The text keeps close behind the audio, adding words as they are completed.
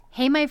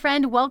Hey, my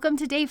friend, welcome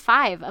to day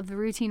 5 of the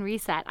Routine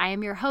Reset. I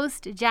am your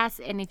host, Jess,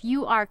 and if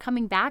you are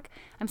coming back,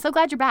 I'm so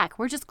glad you're back.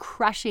 We're just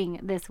crushing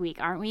this week,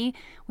 aren't we?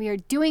 We are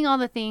doing all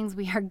the things.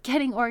 We are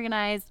getting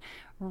organized,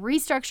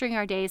 restructuring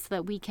our days so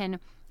that we can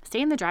stay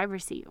in the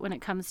driver's seat when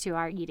it comes to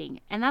our eating.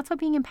 And that's what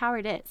being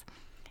empowered is.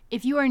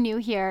 If you are new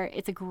here,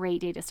 it's a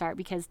great day to start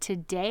because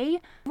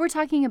today we're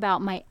talking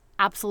about my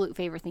absolute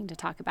favorite thing to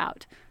talk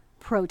about,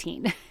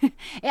 protein.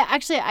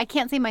 Actually, I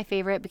can't say my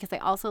favorite because I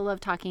also love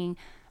talking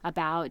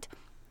about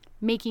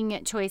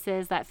making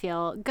choices that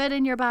feel good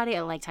in your body. I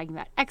like talking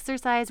about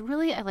exercise.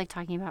 Really, I like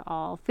talking about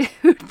all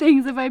food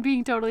things, if I'm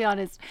being totally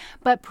honest.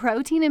 But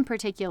protein in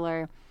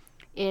particular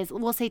is,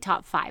 we'll say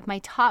top 5. My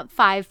top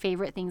 5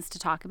 favorite things to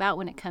talk about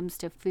when it comes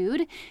to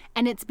food.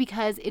 And it's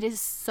because it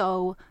is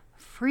so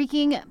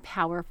freaking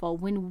powerful.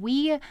 When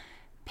we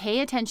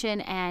pay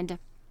attention and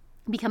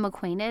become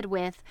acquainted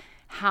with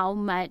how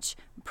much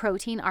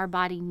protein our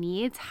body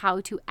needs,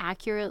 how to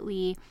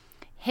accurately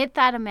hit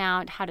that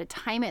amount, how to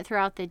time it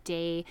throughout the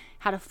day,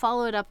 how to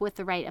follow it up with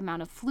the right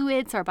amount of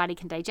fluid so our body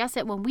can digest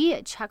it. When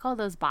we check all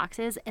those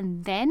boxes,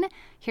 and then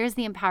here's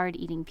the empowered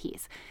eating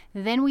piece.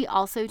 Then we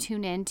also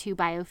tune in to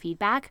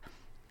biofeedback.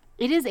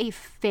 It is a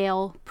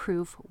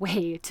fail-proof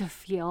way to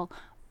feel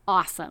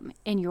awesome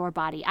in your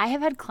body. I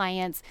have had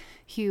clients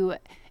who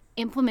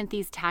implement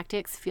these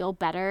tactics feel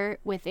better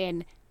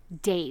within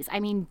days. I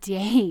mean,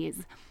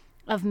 days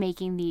of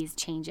making these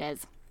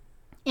changes.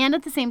 And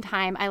at the same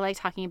time, I like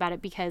talking about it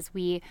because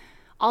we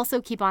also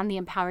keep on the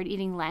empowered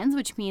eating lens,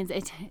 which means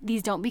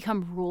these don't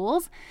become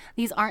rules.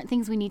 These aren't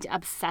things we need to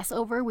obsess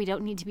over. We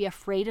don't need to be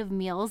afraid of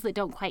meals that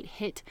don't quite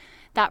hit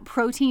that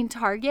protein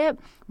target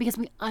because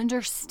we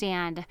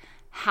understand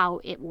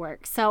how it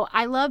works. So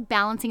I love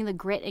balancing the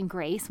grit and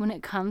grace when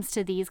it comes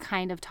to these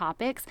kind of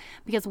topics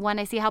because one,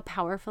 I see how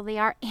powerful they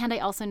are, and I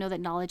also know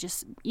that knowledge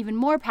is even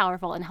more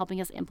powerful in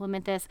helping us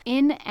implement this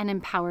in an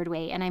empowered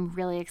way, and I'm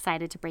really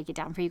excited to break it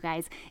down for you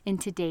guys in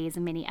today's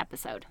mini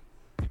episode.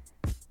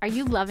 Are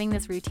you loving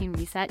this routine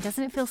reset?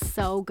 Doesn't it feel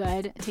so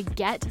good to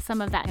get some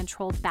of that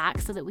control back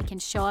so that we can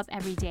show up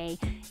every day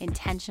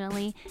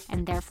intentionally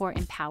and therefore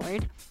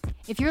empowered?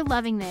 If you're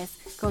loving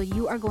this, girl,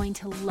 you are going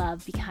to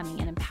love becoming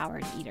an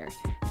empowered eater.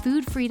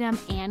 Food freedom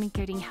and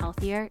getting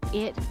healthier,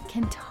 it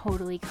can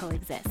totally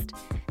coexist.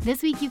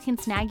 This week, you can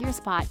snag your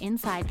spot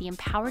inside the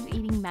Empowered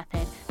Eating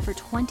Method for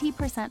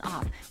 20%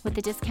 off with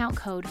the discount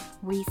code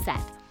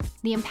RESET.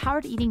 The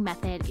Empowered Eating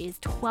Method is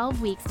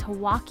 12 weeks to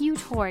walk you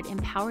toward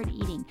empowered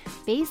eating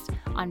based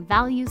on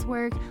values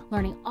work,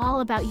 learning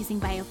all about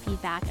using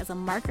biofeedback as a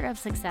marker of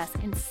success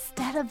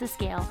instead of the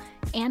scale,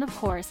 and of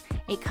course,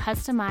 a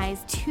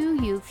customized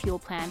to-you fuel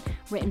plan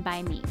written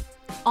by me.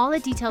 All the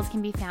details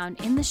can be found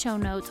in the show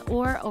notes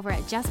or over at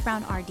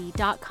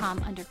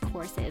jessbrownrd.com under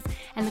courses.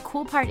 And the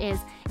cool part is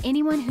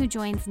anyone who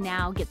joins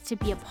now gets to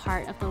be a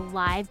part of the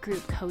live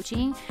group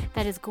coaching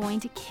that is going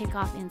to kick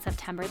off in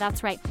September.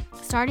 That's right.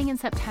 Starting in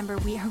September,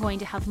 we are going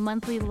to have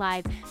monthly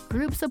live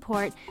group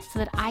support so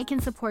that I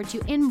can support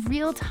you in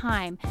real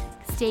time.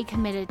 Stay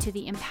committed to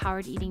the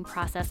empowered eating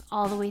process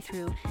all the way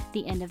through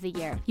the end of the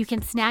year. You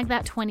can snag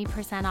that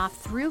 20% off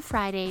through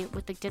Friday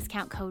with the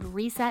discount code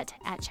RESET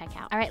at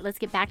checkout. All right, let's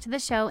get back to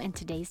the show and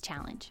today's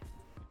challenge.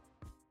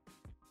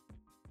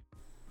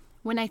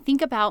 When I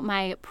think about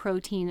my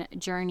protein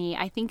journey,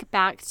 I think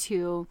back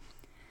to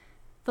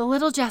the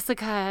little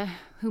Jessica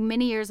who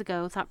many years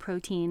ago thought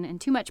protein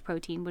and too much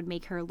protein would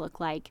make her look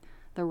like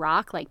The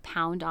Rock, like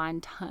pound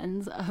on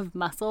tons of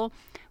muscle,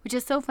 which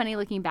is so funny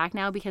looking back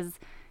now because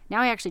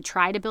now I actually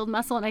try to build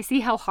muscle and I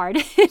see how hard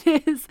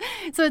it is.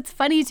 So it's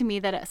funny to me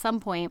that at some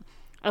point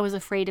I was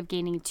afraid of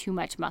gaining too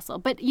much muscle.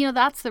 But,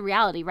 that's the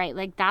reality, right?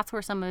 Like that's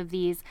where some of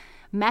these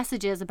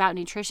messages about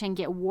nutrition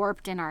get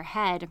warped in our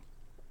head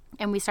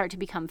and we start to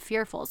become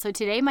fearful. So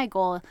today my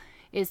goal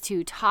is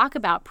to talk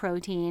about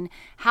protein,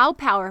 how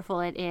powerful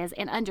it is,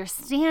 and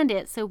understand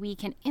it so we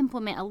can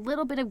implement a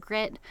little bit of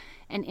grit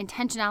and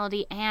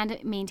intentionality and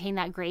maintain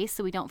that grace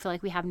so we don't feel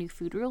like we have new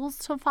food rules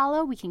to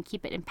follow. We can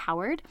keep it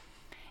empowered.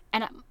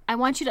 And I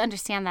want you to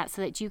understand that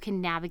so that you can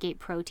navigate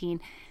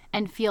protein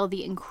and feel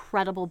the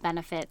incredible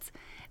benefits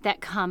that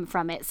come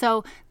from it.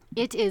 So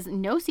it is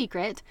no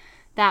secret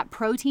that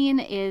protein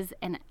is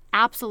an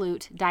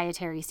absolute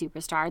dietary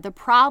superstar. The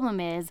problem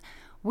is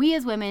we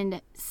as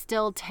women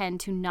still tend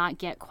to not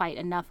get quite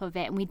enough of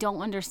it, and we don't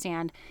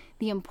understand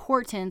the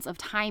importance of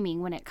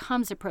timing when it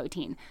comes to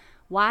protein.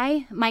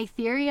 Why? My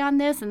theory on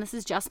this, and this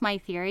is just my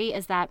theory,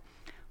 is that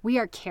we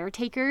are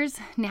caretakers.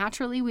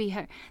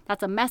 Naturally,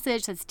 that's a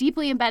message that's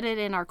deeply embedded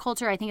in our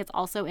culture. I think it's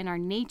also in our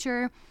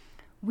nature.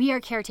 We are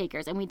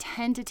caretakers, and we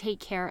tend to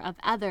take care of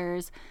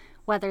others,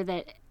 whether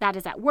that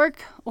is at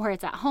work or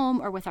it's at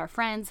home or with our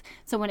friends.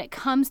 So when it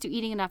comes to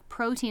eating enough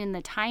protein and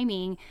the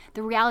timing,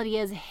 the reality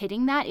is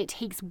hitting that, it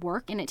takes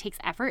work and it takes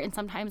effort. And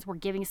sometimes we're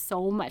giving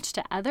so much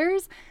to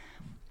others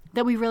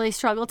that we really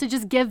struggle to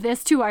just give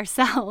this to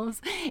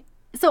ourselves.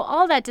 So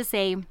all that to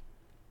say,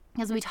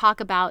 as we talk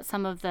about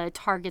some of the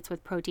targets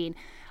with protein,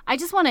 I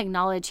just want to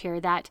acknowledge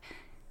here that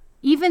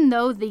even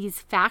though these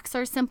facts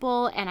are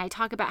simple and I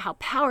talk about how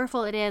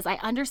powerful it is, I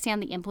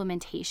understand the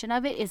implementation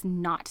of it is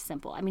not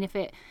simple. I mean, if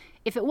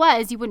it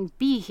was, you wouldn't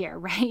be here,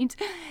 right?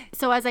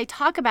 So as I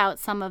talk about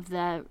some of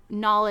the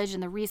knowledge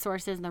and the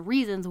resources and the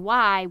reasons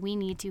why we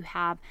need to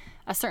have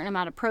a certain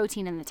amount of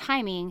protein in the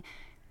timing,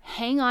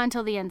 hang on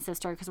till the end,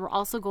 sister, because we're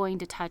also going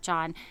to touch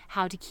on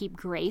how to keep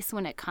grace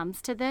when it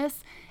comes to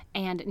this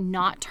and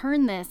not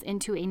turn this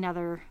into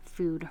another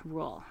food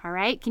rule. All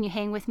right? Can you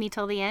hang with me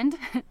till the end?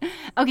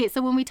 Okay,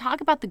 so when we talk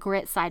about the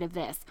grit side of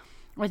this,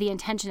 or the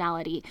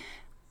intentionality,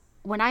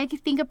 when I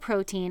think of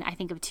protein, I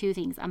think of two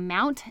things: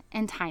 amount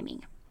and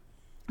timing.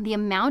 The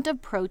amount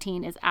of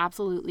protein is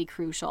absolutely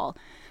crucial.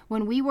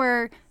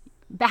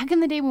 Back in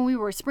the day when we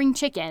were spring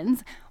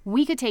chickens,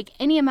 we could take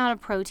any amount of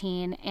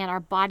protein and our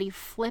body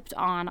flipped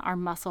on our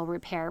muscle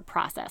repair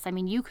process. I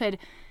mean, you could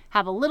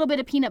have a little bit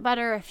of peanut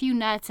butter, a few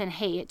nuts, and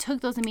hey, it took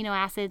those amino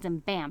acids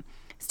and bam,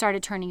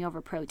 started turning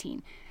over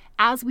protein.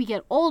 As we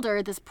get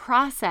older, this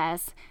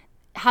process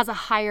has a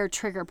higher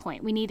trigger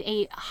point. We need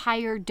a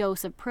higher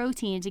dose of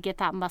protein to get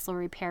that muscle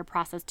repair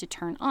process to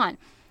turn on.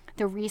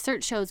 The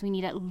research shows we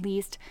need at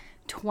least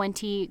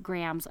 20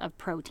 grams of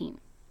protein.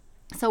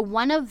 So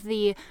one of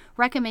the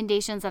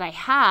recommendations that I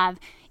have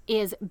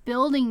is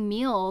building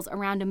meals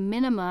around a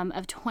minimum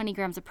of 20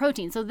 grams of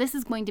protein. So this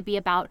is going to be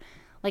about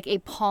like a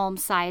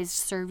palm-sized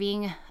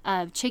serving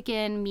of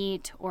chicken,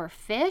 meat, or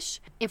fish.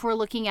 If we're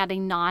looking at a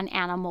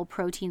non-animal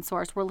protein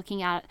source, we're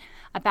looking at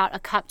about a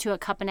cup to a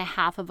cup and a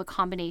half of a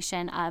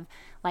combination of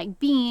like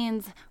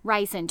beans,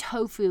 rice, and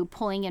tofu,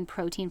 pulling in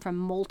protein from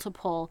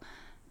multiple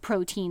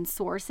protein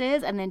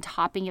sources and then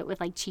topping it with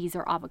like cheese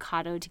or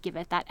avocado to give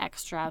it that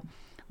extra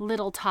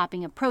little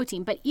topping of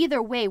protein. But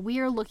either way, we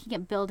are looking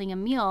at building a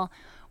meal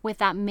with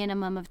that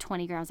minimum of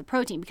 20 grams of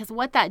protein, because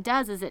what that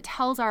does is it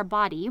tells our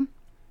body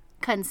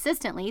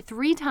consistently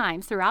 3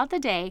 times throughout the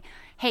day,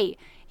 hey,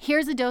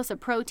 here's a dose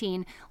of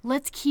protein.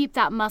 Let's keep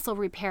that muscle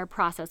repair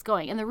process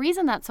going. And the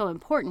reason that's so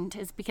important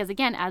is because,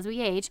 again, as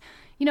we age,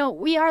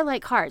 we are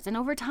like cars, and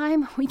over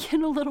time we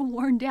get a little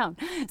worn down.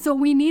 So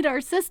we need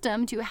our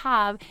system to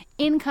have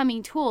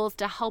incoming tools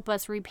to help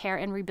us repair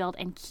and rebuild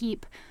and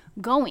keep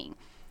going.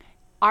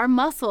 Our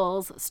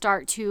muscles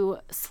start to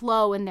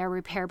slow in their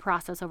repair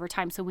process over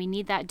time. So we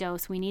need that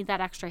dose. We need that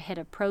extra hit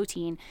of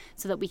protein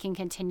so that we can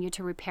continue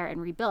to repair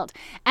and rebuild.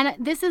 And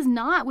this is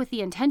not with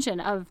the intention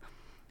of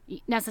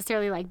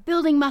necessarily like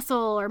building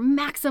muscle or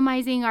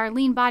maximizing our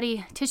lean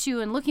body tissue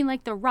and looking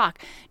like The Rock.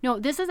 No,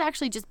 this is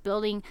actually just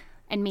building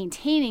and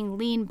maintaining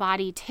lean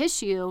body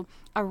tissue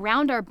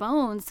around our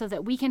bones so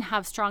that we can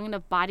have strong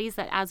enough bodies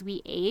that as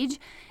we age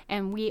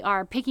and we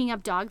are picking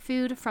up dog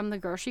food from the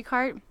grocery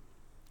cart.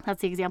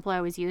 That's the example I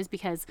always use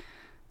because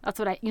that's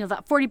what that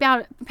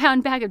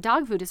 40-pound bag of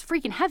dog food is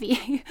freaking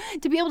heavy.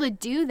 To be able to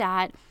do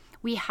that,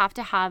 we have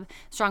to have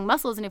strong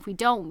muscles. And if we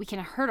don't, we can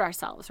hurt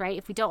ourselves, right?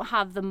 If we don't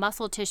have the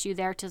muscle tissue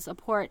there to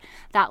support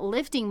that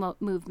lifting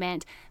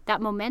movement,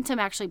 that momentum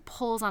actually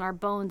pulls on our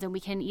bones and we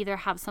can either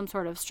have some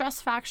sort of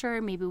stress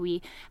fracture, maybe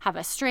we have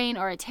a strain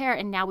or a tear,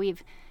 and now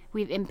we've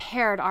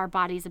impaired our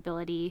body's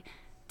ability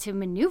to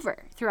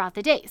maneuver throughout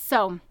the day.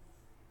 So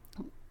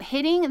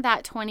hitting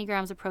that 20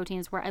 grams of protein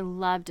is where I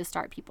love to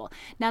start people.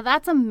 Now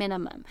that's a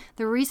minimum.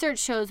 The research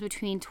shows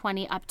between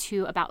 20 up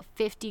to about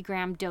 50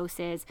 gram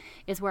doses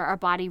is where our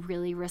body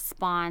really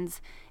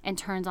responds and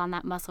turns on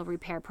that muscle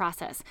repair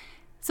process.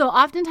 So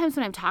oftentimes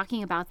when I'm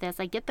talking about this,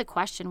 I get the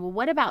question, well,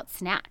 what about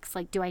snacks?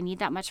 Like, do I need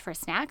that much for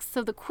snacks?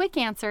 So the quick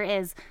answer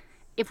is,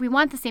 if we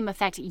want the same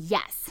effect,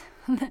 yes.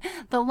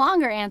 The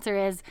longer answer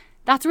is,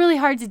 that's really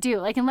hard to do.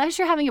 Like, unless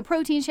you're having a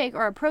protein shake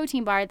or a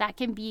protein bar, that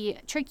can be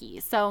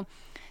tricky. So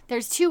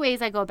there's 2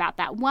 ways I go about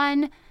that.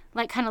 One,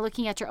 like kind of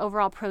looking at your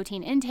overall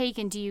protein intake,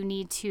 and do you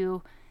need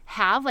to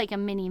have like a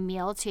mini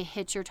meal to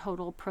hit your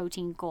total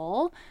protein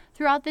goal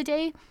throughout the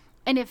day?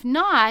 And if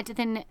not,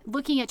 then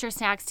looking at your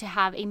snacks to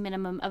have a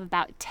minimum of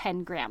about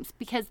 10 grams,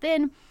 because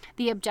then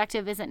the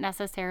objective isn't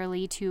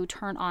necessarily to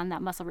turn on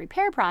that muscle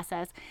repair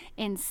process.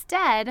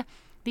 Instead,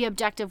 the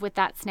objective with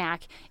that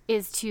snack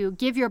is to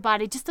give your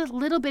body just a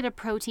little bit of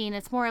protein.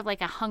 It's more of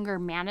like a hunger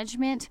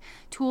management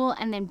tool,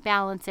 and then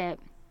balance it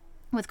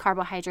with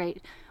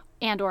carbohydrate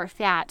and or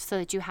fat so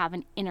that you have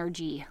an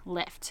energy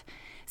lift.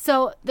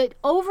 So the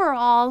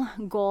overall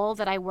goal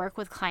that I work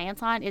with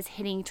clients on is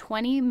hitting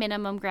 20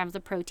 minimum grams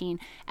of protein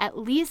at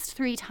least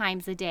 3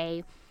 times a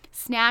day,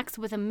 snacks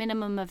with a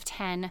minimum of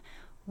 10,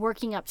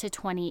 working up to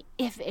 20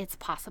 if it's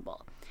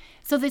possible.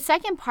 So the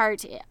second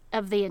part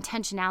of the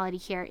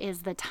intentionality here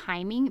is the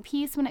timing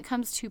piece when it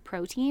comes to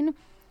protein.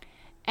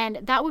 And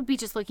that would be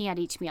just looking at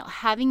each meal,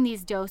 having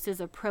these doses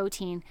of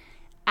protein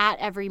at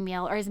every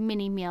meal or as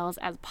many meals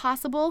as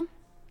possible.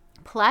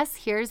 Plus,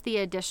 here's the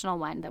additional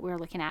one that we're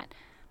looking at,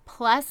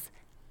 plus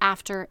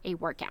after a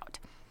workout.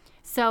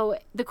 So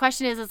the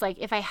question is like,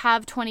 if I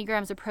have 20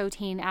 grams of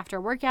protein after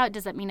a workout,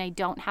 does that mean I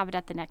don't have it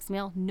at the next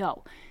meal?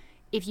 No.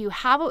 If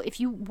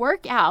you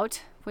work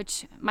out,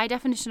 which my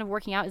definition of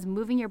working out is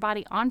moving your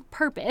body on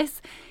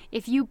purpose,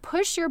 if you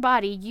push your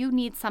body, you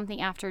need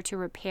something after to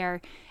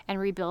repair and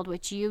rebuild,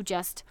 which you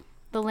just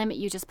the limit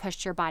you just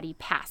pushed your body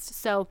past.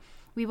 So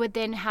we would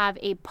then have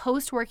a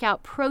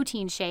post-workout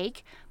protein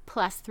shake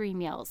plus 3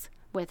 meals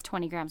with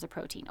 20 grams of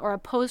protein, or a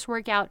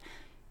post-workout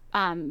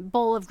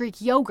bowl of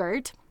Greek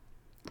yogurt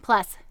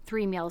plus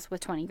 3 meals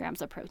with 20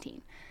 grams of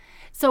protein.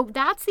 So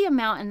that's the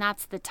amount and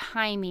that's the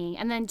timing.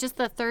 And then just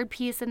the third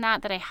piece in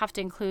that I have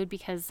to include,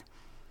 because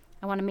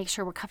I want to make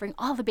sure we're covering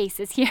all the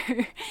bases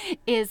here,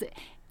 is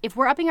if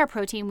we're upping our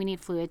protein, we need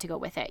fluid to go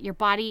with it. Your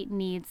body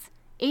needs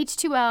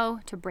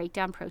H2O to break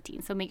down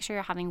protein. So make sure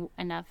you're having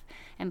enough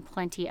and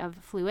plenty of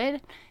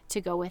fluid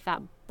to go with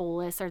that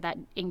bolus or that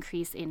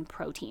increase in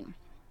protein.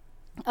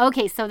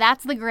 Okay, so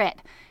that's the grit.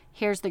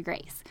 Here's the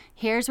grace.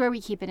 Here's where we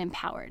keep it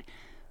empowered.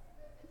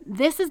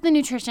 This is the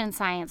nutrition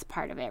science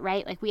part of it,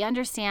 right? Like, we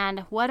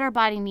understand what our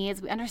body needs.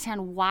 We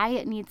understand why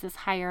it needs this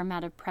higher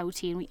amount of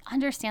protein. We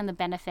understand the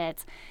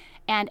benefits.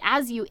 And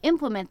as you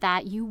implement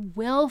that, you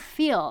will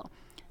feel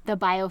the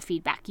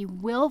biofeedback. You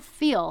will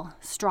feel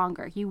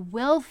stronger. You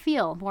will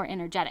feel more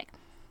energetic.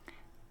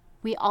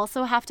 We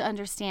also have to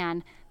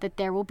understand that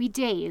there will be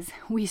days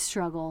we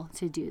struggle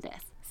to do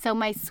this. So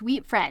my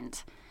sweet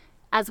friend,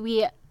 as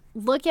we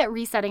look at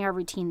resetting our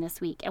routine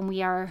this week and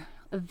we are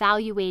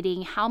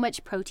evaluating how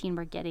much protein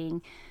we're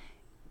getting,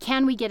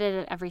 can we get it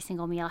at every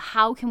single meal?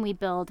 How can we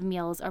build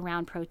meals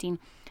around protein?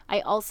 I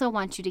also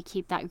want you to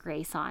keep that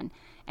grace on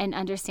and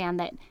understand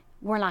that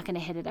we're not going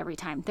to hit it every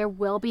time. There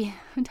will be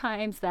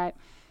times that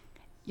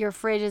your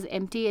fridge is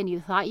empty and you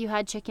thought you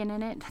had chicken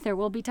in it. There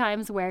will be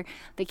times where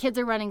the kids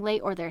are running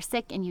late or they're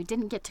sick and you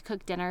didn't get to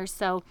cook dinner.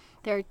 So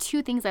there are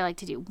 2 things I like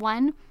to do.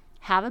 1,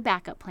 have a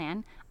backup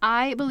plan.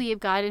 I believe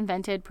God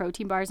invented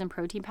protein bars and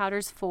protein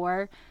powders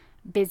for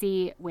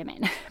busy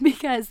women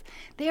because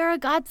they are a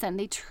godsend.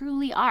 They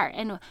truly are.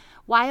 And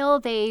while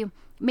they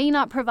may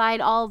not provide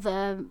all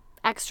the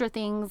extra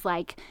things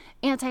like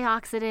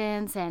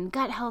antioxidants and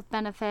gut health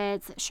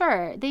benefits,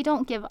 sure, they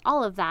don't give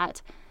all of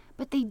that,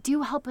 but they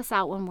do help us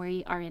out when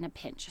we are in a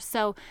pinch.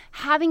 So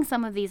having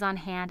some of these on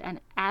hand and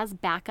as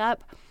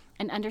backup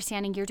and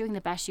understanding you're doing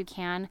the best you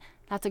can,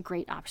 that's a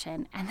great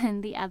option. And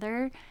then the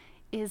other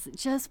is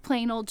just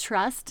plain old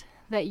trust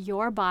that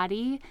your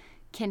body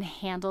can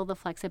handle the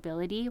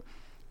flexibility.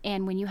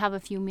 And when you have a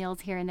few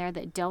meals here and there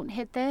that don't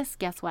hit this,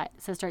 guess what,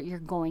 sister, you're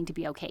going to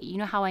be okay. You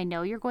know how I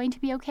know you're going to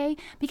be okay?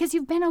 Because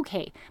you've been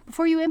okay.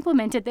 Before you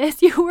implemented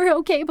this, you were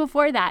okay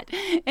before that.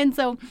 And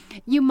so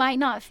you might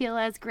not feel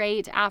as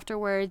great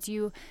afterwards.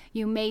 You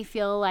may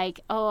feel like,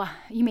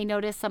 you may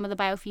notice some of the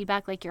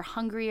biofeedback, like you're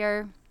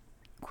hungrier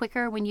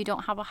quicker when you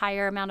don't have a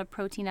higher amount of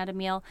protein at a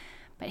meal.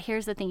 But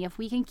here's the thing, if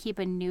we can keep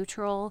a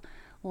neutral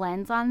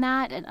lens on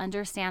that and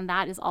understand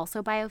that is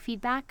also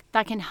biofeedback,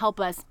 that can help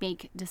us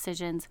make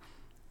decisions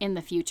in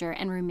the future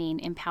and remain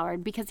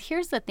empowered. Because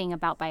here's the thing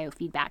about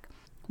biofeedback.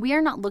 We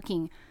are not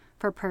looking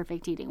for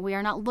perfect eating. We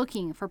are not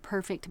looking for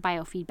perfect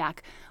biofeedback.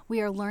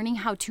 We are learning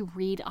how to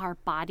read our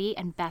body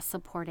and best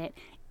support it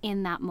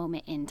in that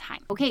moment in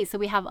time. Okay, so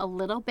we have a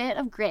little bit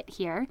of grit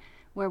here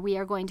where we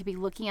are going to be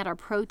looking at our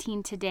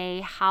protein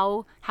today.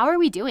 How are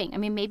we doing? I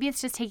mean, maybe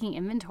it's just taking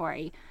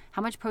inventory.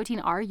 How much protein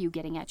are you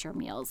getting at your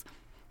meals?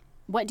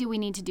 What do we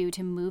need to do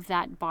to move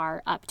that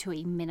bar up to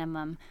a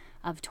minimum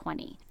of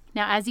 20?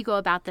 Now, as you go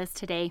about this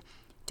today,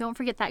 don't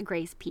forget that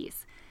grace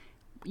piece.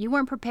 You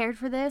weren't prepared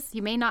for this.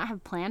 You may not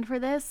have planned for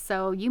this,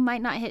 so you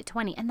might not hit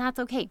 20, and that's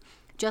okay.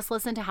 Just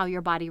listen to how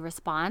your body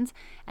responds,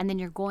 and then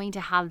you're going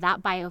to have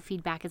that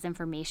biofeedback as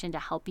information to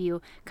help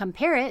you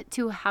compare it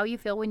to how you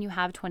feel when you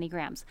have 20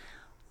 grams.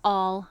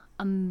 All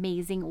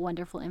amazing,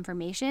 wonderful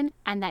information,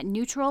 and that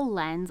neutral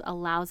lens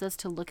allows us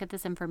to look at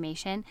this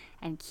information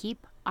and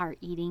keep our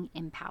eating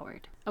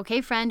empowered. Okay,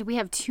 friend, we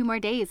have 2 more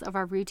days of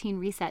our routine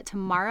reset.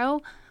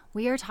 Tomorrow,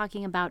 we are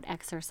talking about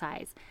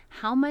exercise.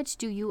 How much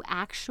do you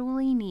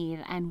actually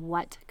need and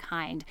what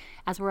kind?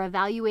 As we're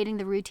evaluating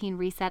the routine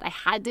reset, I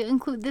had to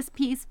include this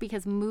piece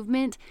because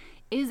movement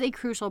is a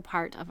crucial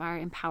part of our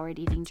empowered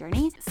eating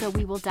journey. So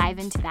we will dive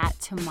into that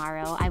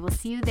tomorrow. I will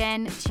see you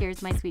then.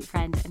 Cheers, my sweet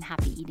friend, and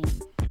happy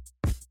eating.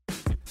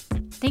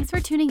 Thanks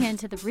for tuning in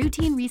to the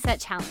Routine Reset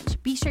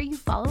Challenge. Be sure you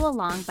follow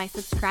along by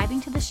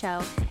subscribing to the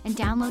show and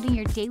downloading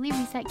your daily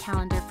reset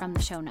calendar from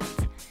the show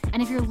notes.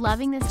 And if you're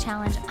loving this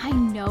challenge, I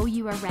know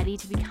you are ready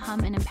to become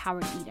an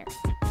empowered eater.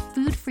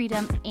 Food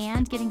freedom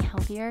and getting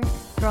healthier,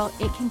 girl,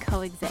 it can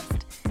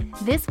coexist.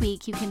 This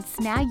week, you can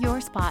snag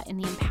your spot in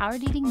the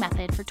Empowered Eating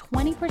Method for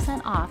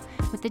 20% off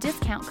with the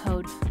discount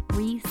code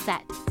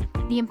RESET.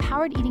 The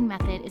Empowered Eating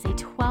Method is a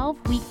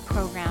 12-week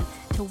program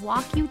to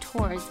walk you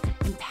towards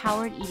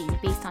empowered eating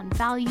based on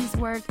values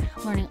work,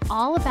 learning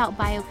all about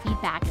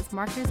biofeedback as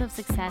markers of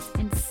success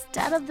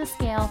instead of the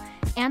scale,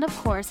 and of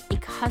course, a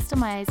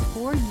customized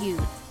for you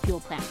fuel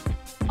plan.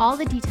 All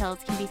the details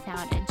can be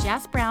found at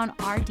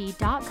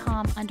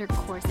jessbrownrd.com under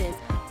courses,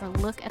 or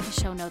look at the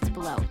show notes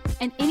below.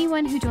 And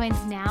anyone who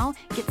joins now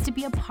gets to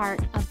be a part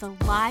of the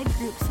live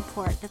group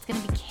support that's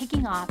going to be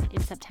kicking off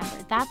in September.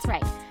 That's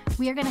right.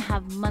 We are going to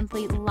have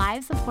monthly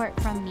live support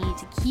from me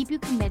to keep you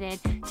committed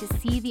to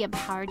see the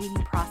empowered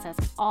eating process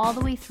all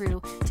the way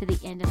through to the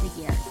end of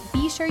the year.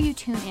 Be sure you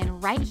tune in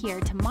right here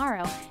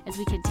tomorrow as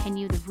we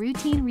continue the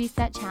Routine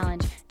Reset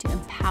Challenge to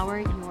empower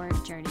your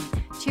journey.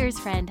 Cheers,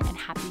 friend, and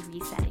happy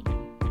resetting.